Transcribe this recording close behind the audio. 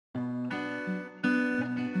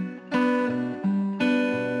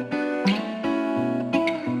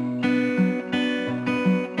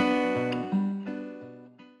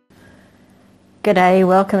G'day,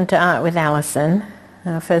 welcome to Art with Alison.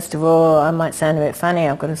 First of all, I might sound a bit funny,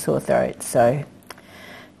 I've got a sore throat, so...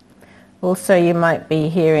 Also, you might be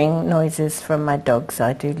hearing noises from my dogs.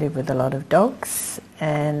 I do live with a lot of dogs,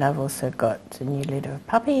 and I've also got a new litter of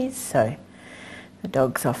puppies, so the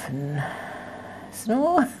dogs often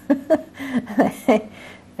snore.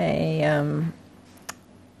 they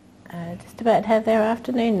just about have their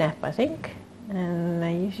afternoon nap, I think. And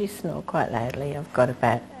they usually snore quite loudly. I've got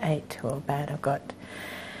I've got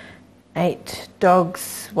 8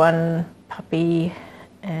 dogs, 1 puppy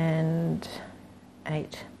and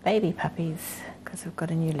 8 baby puppies, because I've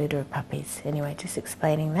got a new litter of puppies. Anyway, just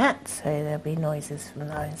explaining that, so there'll be noises from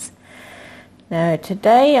those. Now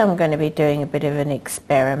today I'm going to be doing a bit of an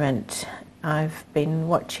experiment. I've been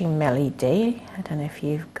watching MelyD. I don't know if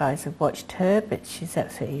you guys have watched her, but she's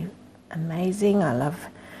absolutely amazing. I love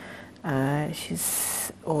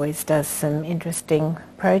she's always does some interesting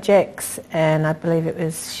projects, and I believe it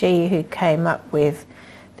was she who came up with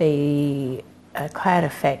the cloud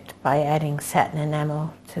effect by adding satin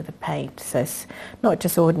enamel to the paint. So it's not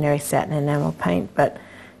just ordinary satin enamel paint, but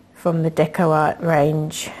from the DecoArt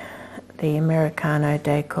range, the Americano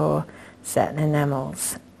Decor satin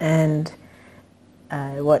enamels. And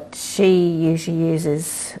what she usually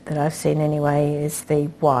uses, that I've seen anyway, is the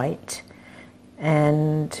white.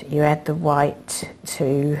 And you add the white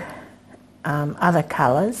to other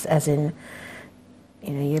colours, as in,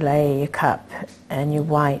 you know, you layer your cup and your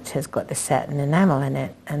white has got the satin enamel in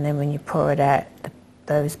it, and then when you pour it out,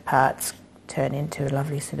 those parts turn into a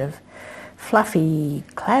lovely sort of fluffy,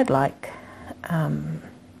 cloud-like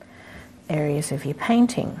areas of your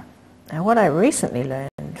painting. Now, what I recently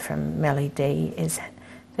learned from MelyD is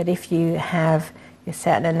that if you have your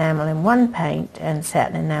satin enamel in one paint and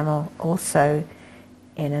satin enamel also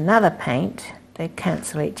in another paint, they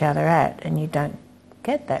cancel each other out and you don't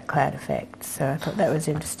get that cloud effect. So I thought that was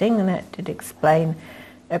interesting, and that did explain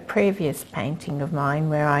a previous painting of mine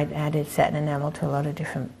where I'd added satin enamel to a lot of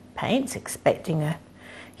different paints, expecting a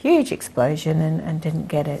huge explosion, and didn't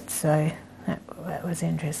get it. So that was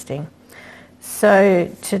interesting.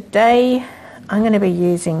 So today I'm going to be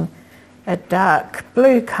using a dark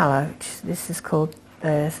blue colour, which this is called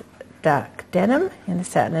the dark denim in the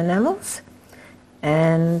satin enamels,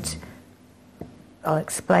 and I'll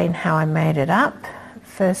explain how I made it up.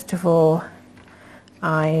 First of all,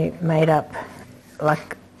 I made up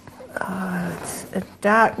like it's a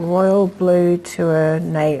dark royal blue to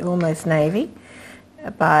a almost navy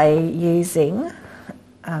by using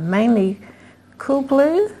mainly cool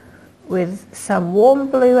blue with some warm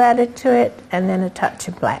blue added to it, and then a touch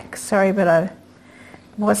of black. Sorry, but I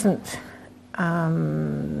wasn't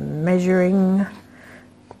measuring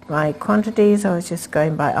my quantities. I was just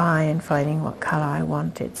going by eye and finding what colour I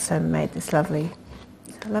wanted. So I made this lovely,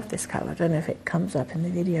 I love this colour. I don't know if it comes up in the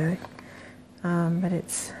video, but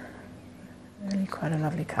it's really quite a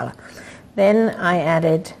lovely colour. Then I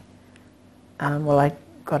added, I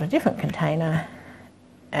got a different container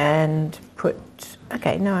and put,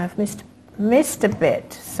 I've missed a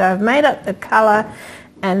bit. So I've made up the colour,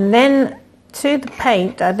 and then to the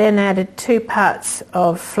paint I then added 2 parts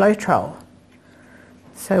of Floetrol.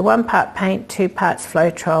 So 1 part paint, 2 parts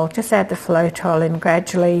Floetrol. Just add the Floetrol in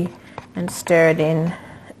gradually and stir it in,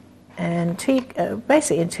 and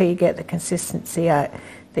basically until you get the consistency that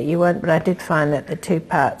you want. But I did find that the 2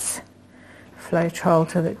 parts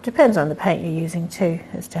Floetrol, depends on the paint you're using too,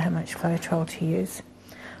 as to how much Floetrol to use.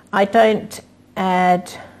 I don't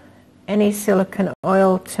add any silicone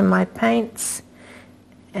oil to my paints,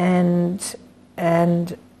 and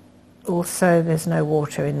also there's no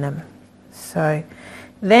water in them. So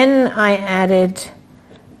then I added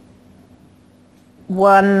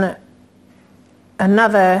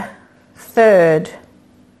another third.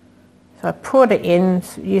 So I poured it in,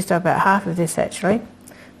 used about half of this actually,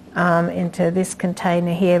 into this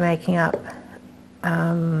container here, making up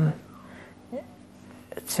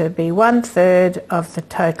to be 1/3 of the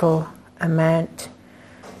total amount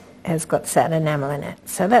has got satin enamel in it.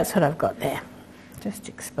 So that's what I've got there. Just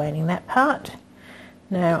explaining that part.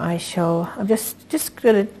 Now I'm just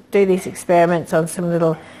going to do these experiments on some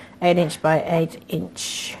little 8" by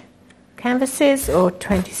 8" canvases, or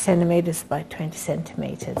 20 centimetres by 20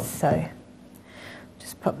 centimetres. So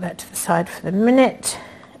just pop that to the side for the minute,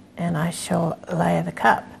 and I shall layer the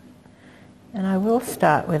cup. And I will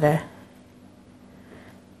start with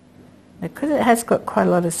because it has got quite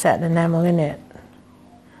a lot of satin enamel in it,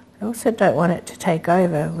 I also don't want it to take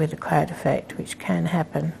over with the cloud effect, which can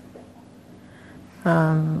happen,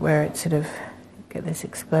 where it sort of get this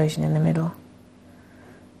explosion in the middle.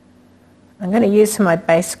 I'm going to use for my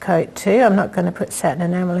base coat too. I'm not going to put satin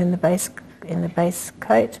enamel in the base in the base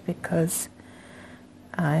coat because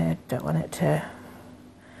I don't want it to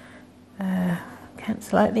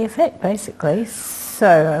cancel out the effect, basically.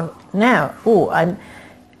 So now,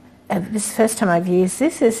 this is the first time I've used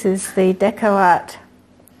this. This is the DecoArt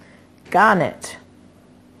Garnet.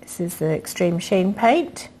 This is the Extreme Sheen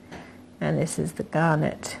paint, and this is the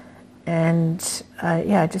Garnet. And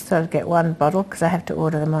yeah, I just thought I'd get one bottle because I have to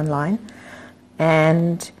order them online,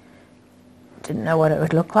 and didn't know what it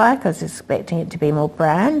would look like. I was expecting it to be more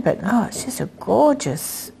brown, but no, it's just a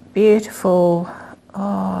gorgeous, beautiful,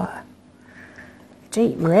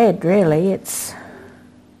 deep red, really. It's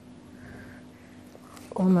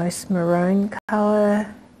almost maroon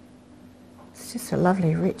colour. It's just a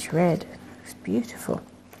lovely rich red. It's beautiful.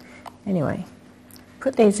 Anyway,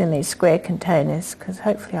 put these in these square containers because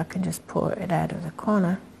hopefully I can just pour it out of the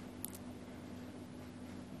corner.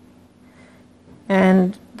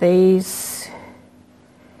 And these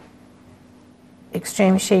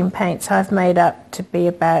Extreme Sheen paints I've made up to be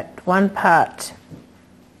about 1 part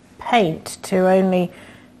paint to only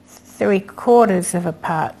 3/4 of a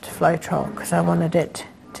part Floetrol because I wanted it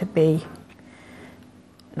to be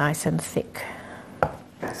nice and thick.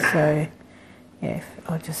 So yeah,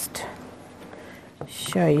 I'll just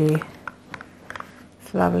show you.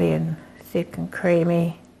 It's lovely and thick and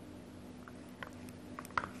creamy.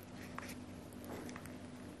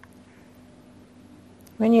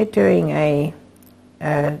 When you're doing a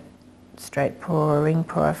straight pour or ring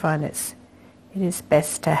pour, I find it is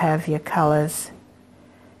best to have your colours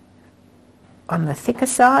on the thicker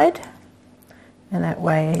side, and that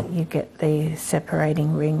way you get the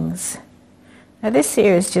separating rings. Now this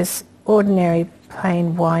here is just ordinary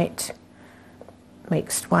plain white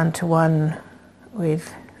mixed 1-to-1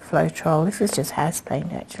 with Floetrol. This is just house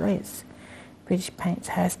paint actually. It's British Paint's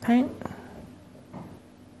house paint.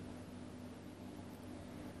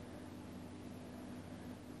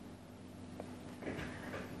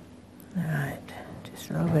 Alright, just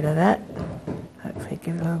a little bit of that. Hopefully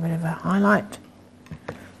give it a little bit of a highlight.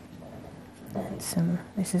 And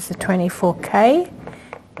this is the 24K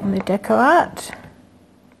in the DecoArt.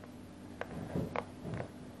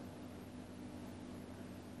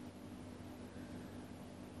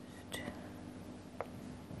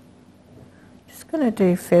 Just going to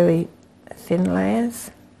do fairly thin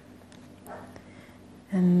layers.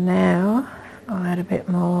 And now I'll add a bit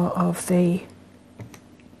more of the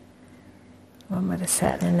one with the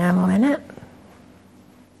satin enamel in it.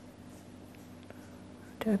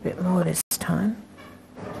 Do a bit more this time.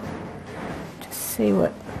 Just see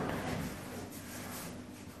what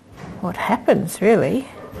happens really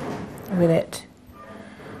with it.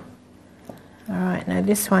 Alright, now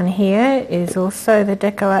this one here is also the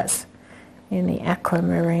DecoArts in the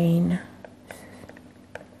aquamarine.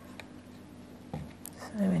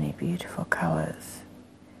 So many beautiful colours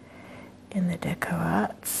in the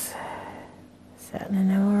DecoArts Satin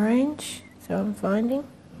Enamel range, so I'm finding.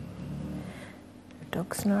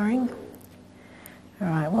 Dog snoring.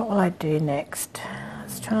 Alright, what will I do next? I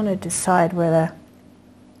was trying to decide whether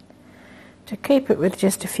to keep it with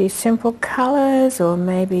just a few simple colours or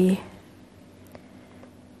maybe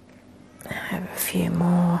have a few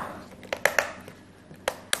more.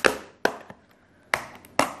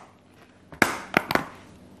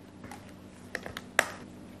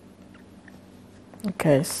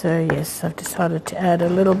 Okay, so yes, I've decided to add a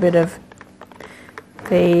little bit of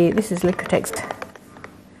this is Liquitex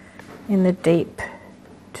in the deep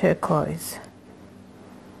turquoise.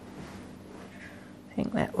 I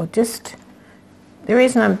think that will just, the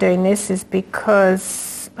reason I'm doing this is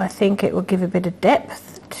because I think it will give a bit of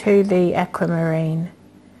depth to the aquamarine.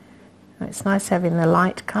 It's nice having the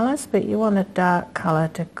light colours, but you want a dark colour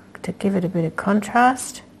to give it a bit of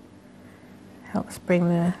contrast. Helps bring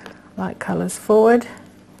the light colours forward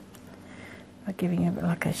by giving a bit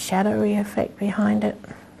like a shadowy effect behind it.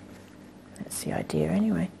 That's the idea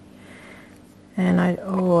anyway. And I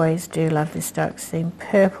always do love this dark steam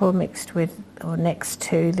purple mixed with or next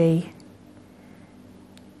to the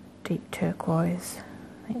deep turquoise.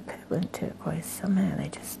 I think purple and turquoise, somehow they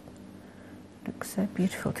just look so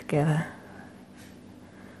beautiful together.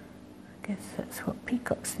 I guess that's what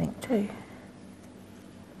peacocks think too.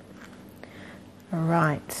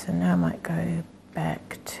 Alright, so now I might go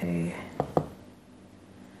back to a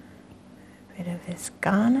bit of this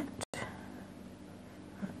garnet.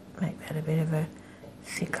 Make that a bit of a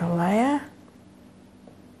thicker layer.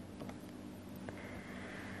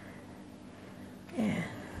 Yeah,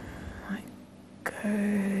 might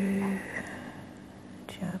go,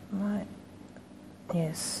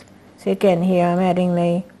 yes. See again here I'm adding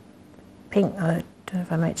the pink, I don't know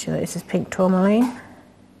if I made sure that this is pink tourmaline.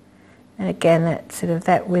 And again, that sort of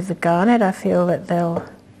that with the garnet, I feel that they'll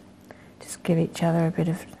just give each other a bit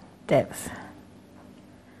of depth.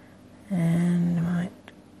 And I might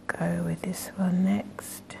go with this one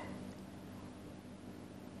next.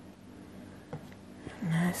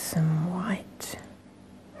 Now some white.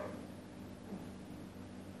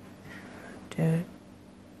 Do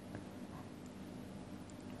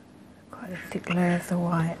quite a thick layer of the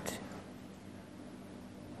white.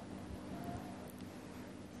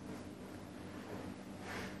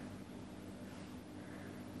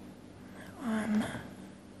 That one.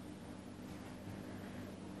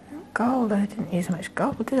 Gold, I didn't use much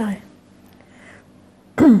gold, did I?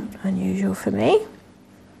 Unusual for me.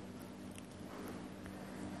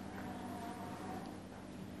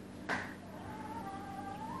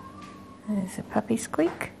 There's a puppy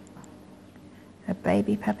squeak, a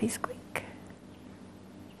baby puppy squeak.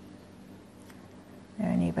 They're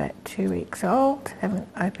only about 2 weeks old, haven't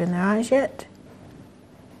opened their eyes yet.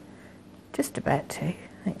 Just about to. I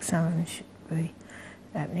think some of them should be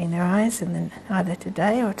opening their eyes, and then either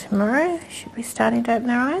today or tomorrow they should be starting to open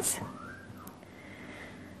their eyes.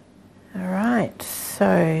 Alright,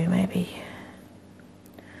 so maybe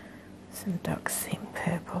some Doxine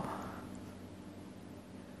purple.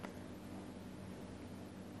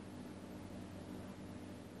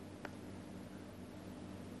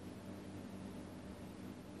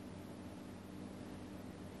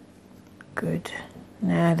 Good.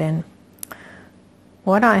 Now then,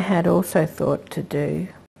 what I had also thought to do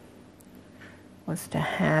was to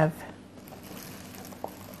have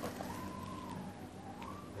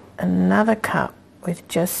another cup with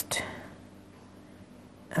just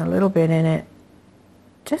a little bit in it,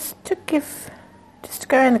 just to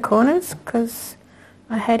go around the corners, because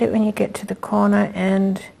I hate it when you get to the corner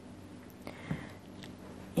and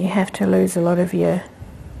you have to lose a lot of your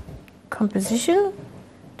composition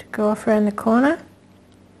to go off around the corner.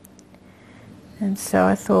 And so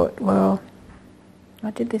I thought, well,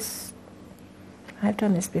 I've done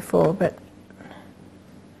this before, but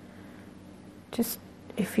just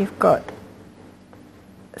if you've got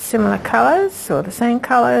similar colours or the same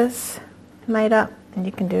colours made up, and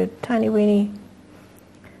you can do a tiny weeny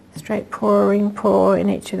straight pour or ring pour in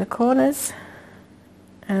each of the corners,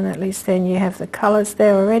 and at least then you have the colours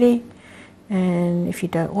there already, and if you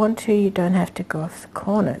don't want to, you don't have to go off the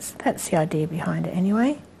corners. That's the idea behind it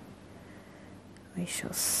anyway. We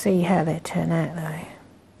shall see how they turn out though.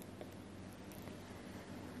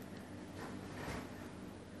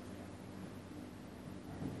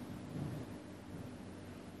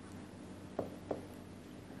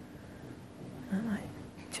 I might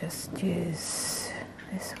just use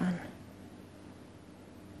this one.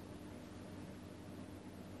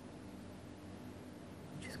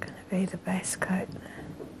 Just going to be the base coat.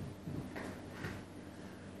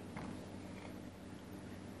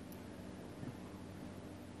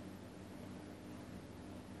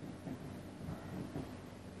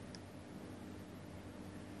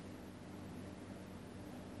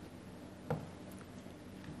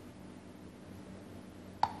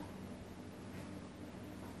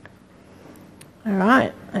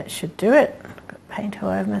 Alright, that should do it. I've got paint all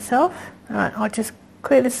over myself. Alright, I'll just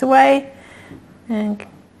clear this away and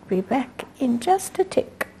be back in just a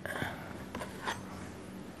tick.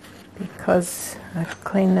 Because I've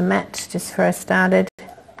cleaned the mat just before I started.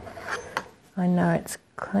 I know it's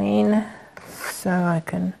clean, so I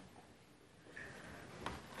can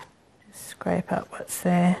just scrape up what's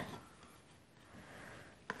there.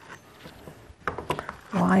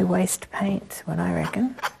 Why waste paint, what I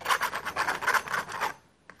reckon.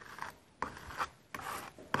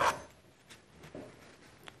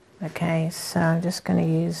 Okay, so I'm just going to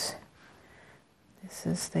use, this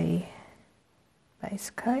is the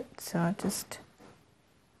base coat, so I'll just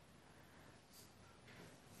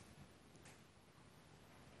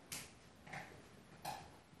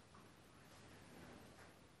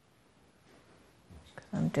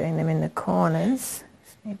I'm doing them in the corners,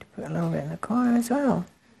 just need to put a little bit in the corner as well.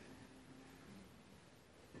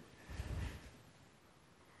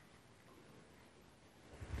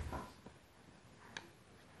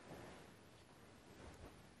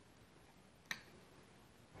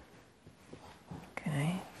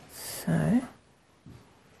 Okay, so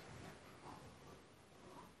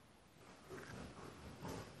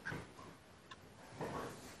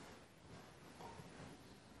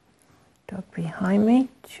dog behind me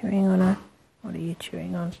chewing on a, what are you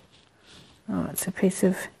chewing on? Oh, it's a piece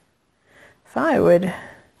of firewood.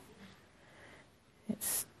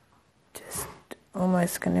 It's just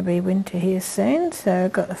almost going to be winter here soon, so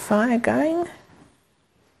I've got the fire going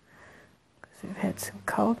because we've had some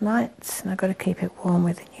cold nights, and I've got to keep it warm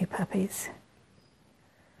with the new puppies.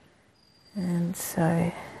 And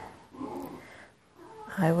so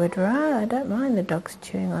I don't mind the dogs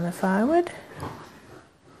chewing on the firewood.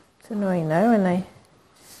 It's annoying though when they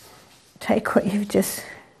take what you've just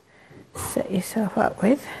set yourself up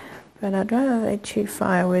with, but I'd rather they chew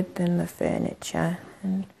firewood than the furniture,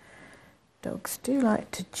 and dogs do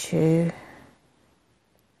like to chew,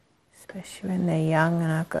 especially when they're young,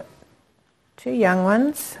 and I've got 2 young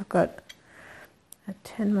ones. I've got a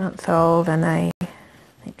 10-month-old and I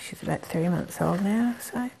think she's about 3 months old now,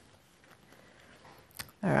 so.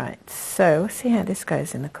 Alright, so we'll see how this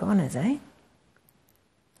goes in the corners, eh?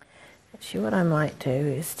 Actually, what I might do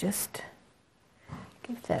is just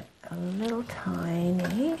give that a little tiny,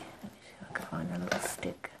 let me see if I can find a little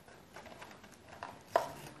stick.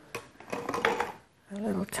 A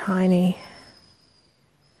little tiny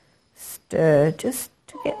stir, just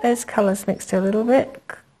to get those colours mixed a little bit.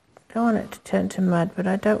 Don't want it to turn to mud, but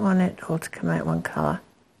I don't want it all to come out one colour.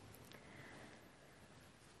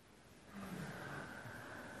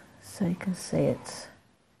 So you can see it's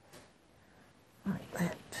like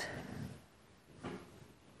that.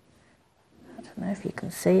 I don't know if you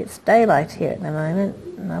can see, it's daylight here at the moment,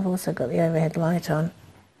 and I've also got the overhead light on.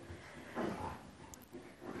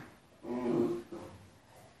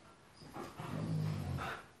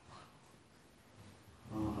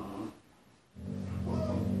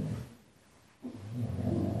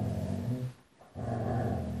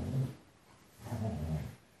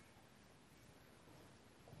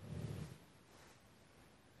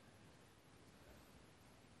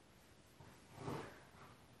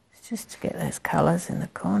 Just to get those colours in the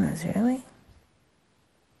corners, really.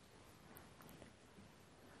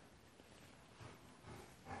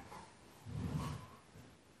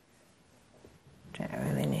 Don't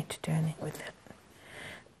really need to do anything with it.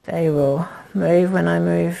 They will move when I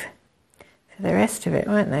move for the rest of it,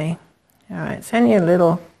 won't they? Alright, it's only a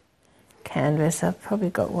little canvas. I've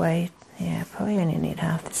probably got probably only need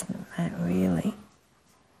half this amount, really.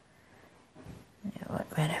 It'll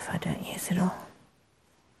look better if I don't use it all.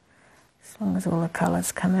 As long as all the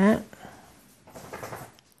colours come out.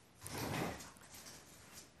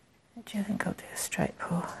 Actually, I think I'll do a straight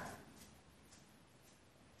pour.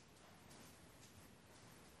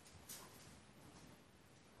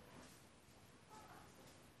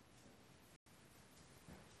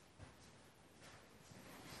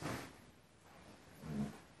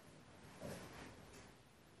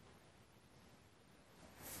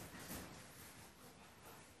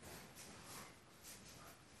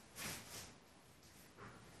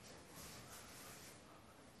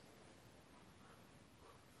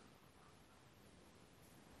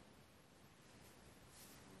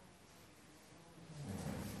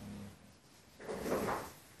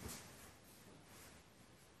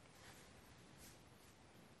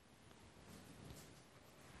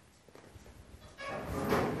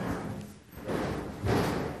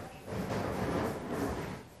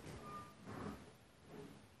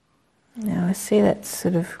 Now I see that's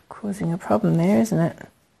sort of causing a problem there, isn't it?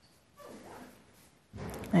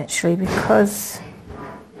 Actually, because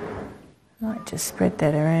I might just spread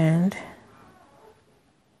that around.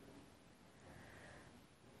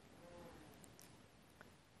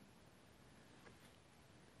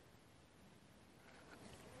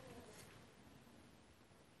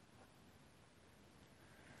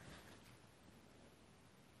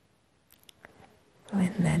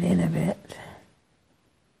 Blend that in a bit.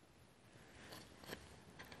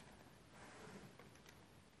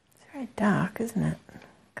 Very dark, isn't it?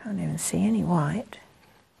 Can't even see any white.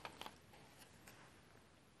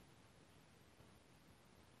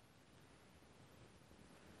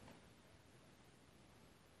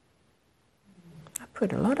 I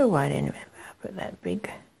put a lot of white in, remember? I put that big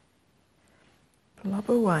blob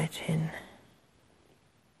of white in.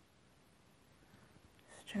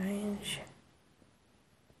 Strange.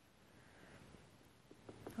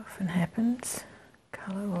 Often happens.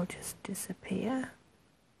 Colour will just disappear.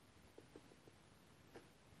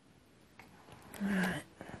 Right.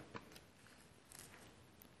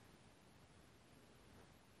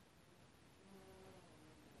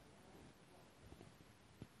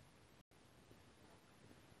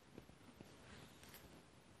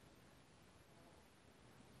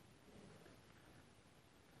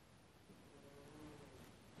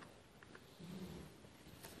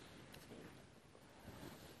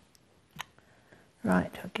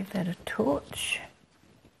 Right, I'll give that a torch.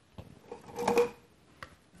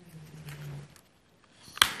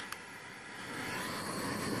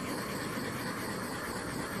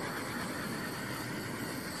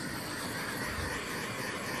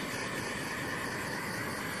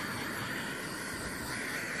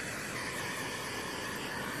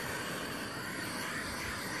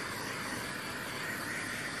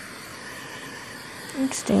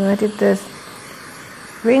 Interesting, I did the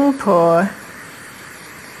ring pour.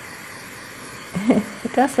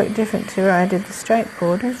 It does look different to where I did the straight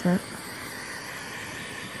pour, doesn't it?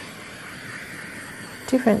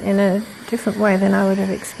 Different in a different way than I would have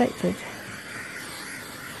expected.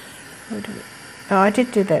 Oh, I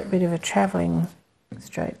did do that bit of a travelling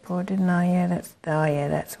straight pour, didn't I? Yeah,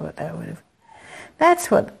 that's what that would have.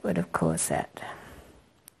 That's what would have caused that.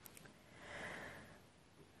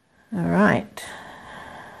 All right.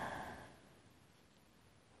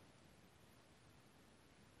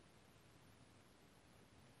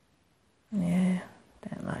 Yeah,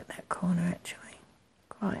 don't like that corner actually.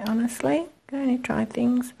 Quite honestly, can only try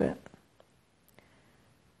things, but.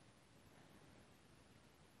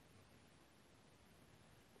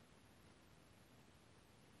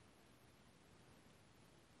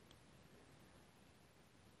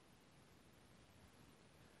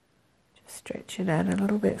 Stretch it out a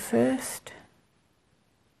little bit first.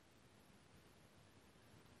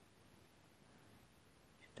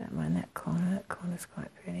 Don't mind that corner's quite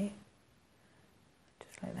pretty.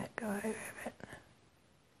 Just let that go over a bit.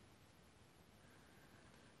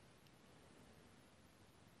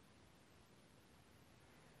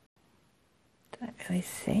 Don't really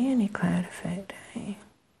see any cloud effect, eh?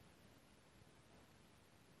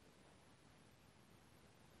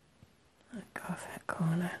 I'll go off that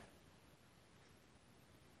corner.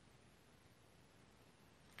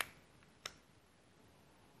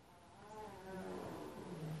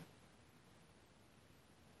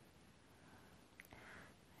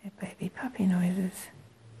 Baby puppy noises.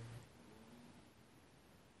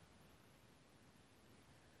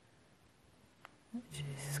 Which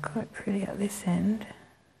is quite pretty at this end.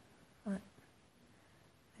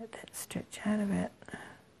 Let that stretch out a bit.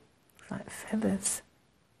 It's like feathers.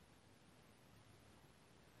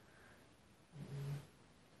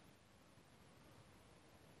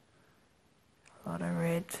 A lot of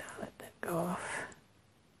red, so I'll let that go off.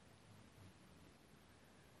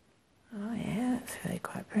 Oh yeah, that's really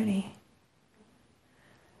quite pretty.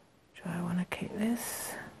 Do I want to keep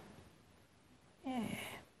this? Yeah.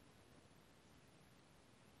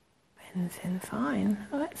 Blends in fine.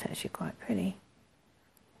 Oh, that's actually quite pretty.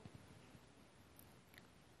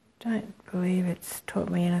 Don't believe it's taught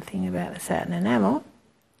me anything about the satin enamel,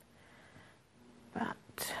 but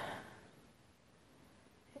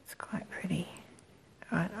it's quite pretty.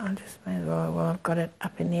 Right, I'll just, well, I've got it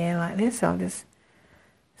up in the air like this, I'll just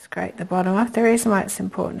scrape the bottom off. The reason why it's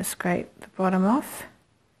important to scrape the bottom off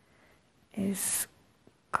is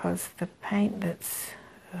because the paint that's,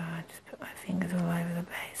 I just put my fingers all over the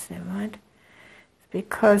base, never mind. It's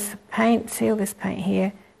because the paint, see all this paint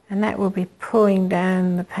here, and that will be pulling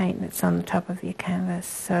down the paint that's on the top of your canvas,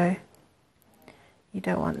 so you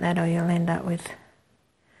don't want that or you'll end up with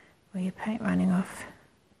all your paint running off.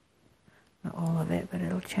 Not all of it, but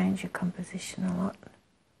it'll change your composition a lot.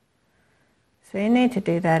 So you need to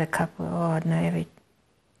do that a couple of, I don't know, every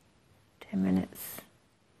 10 minutes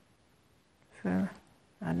for,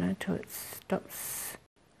 I don't know, until it stops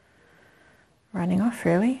running off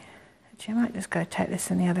really. Actually, I might just go take this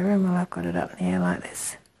in the other room while I've got it up in the air like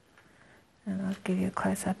this. And I'll give you a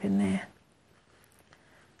close-up in there.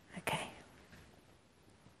 Okay.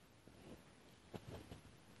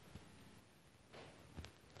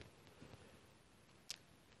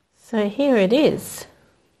 So here it is.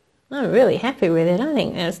 I'm really happy with it. I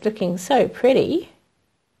think it's looking so pretty.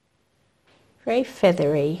 Very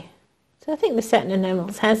feathery. So I think the Satin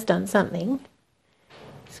Enamels has done something.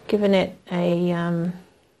 It's given it a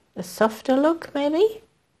softer look, maybe.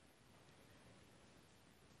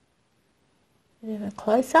 Bit of a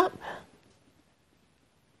close-up.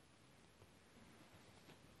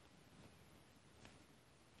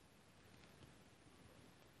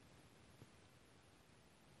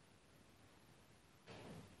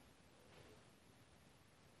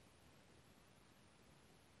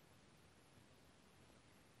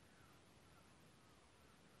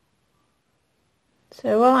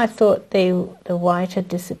 So while I thought the white had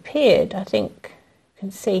disappeared, I think you can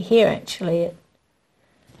see here actually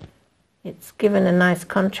it's given a nice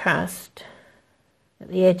contrast at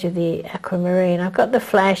the edge of the aquamarine. I've got the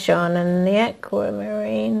flash on, and the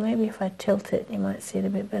aquamarine, maybe if I tilt it you might see it a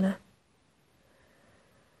bit better.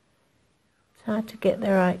 It's hard to get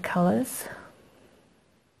the right colours.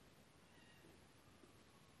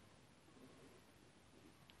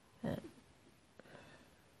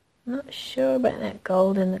 Not sure about that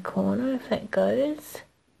gold in the corner, if that goes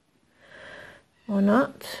or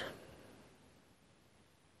not.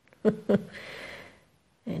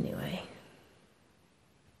 Anyway,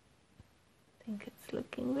 I think it's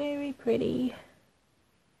looking very pretty.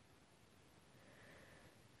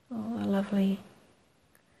 lovely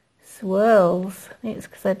swirls. I think it's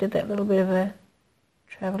because I did that little bit of a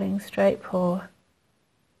travelling straight pour.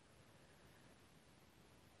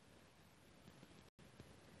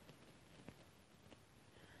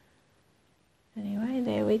 Anyway,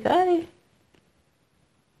 there we go.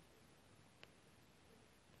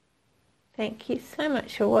 Thank you so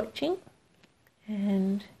much for watching,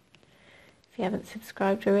 and if you haven't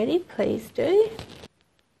subscribed already, please do.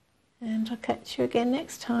 And I'll catch you again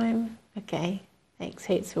next time. Okay, thanks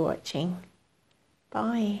heaps for watching.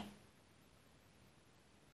 Bye.